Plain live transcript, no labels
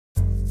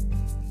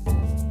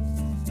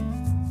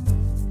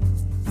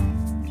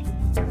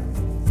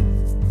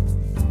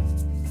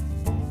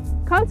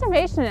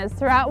Conservationists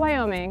throughout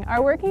Wyoming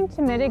are working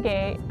to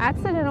mitigate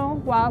accidental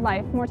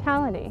wildlife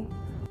mortality.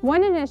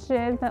 One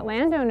initiative that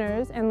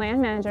landowners and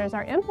land managers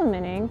are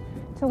implementing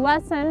to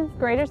lessen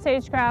greater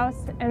sage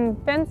grouse and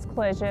fence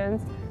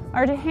collisions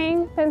are to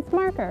hang fence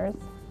markers.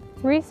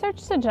 Research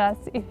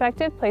suggests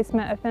effective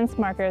placement of fence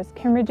markers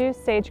can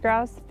reduce sage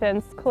grouse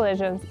fence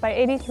collisions by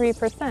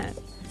 83%.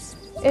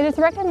 It is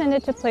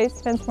recommended to place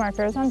fence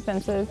markers on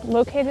fences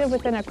located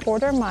within a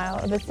quarter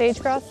mile of a sage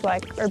grouse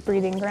leks or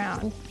breeding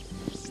ground.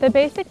 The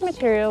basic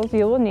materials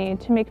you will need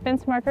to make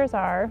fence markers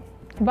are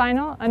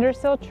vinyl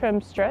undersill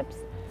trim strips,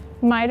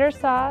 miter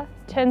saw,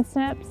 tin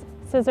snips,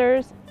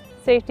 scissors,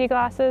 safety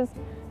glasses,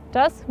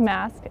 dust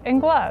mask,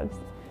 and gloves.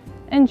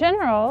 In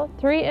general,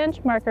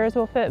 3-inch markers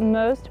will fit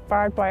most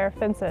barbed wire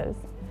fences.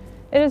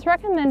 It is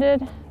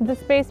recommended the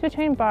space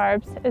between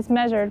barbs is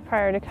measured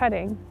prior to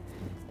cutting.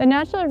 The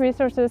Natural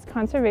Resources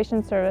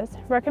Conservation Service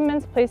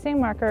recommends placing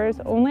markers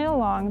only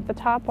along the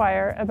top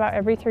wire about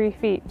every 3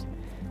 feet.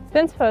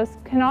 Fence posts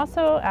can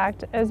also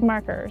act as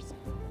markers.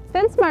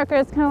 Fence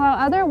markers can allow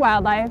other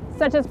wildlife,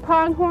 such as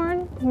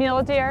pronghorn,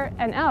 mule deer,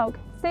 and elk,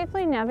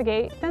 safely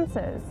navigate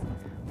fences.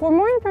 For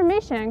more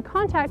information,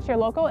 contact your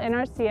local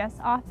NRCS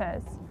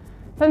office.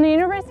 From the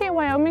University of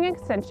Wyoming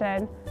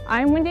Extension,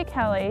 I'm Wendy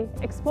Kelly,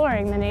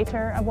 exploring the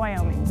nature of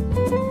Wyoming.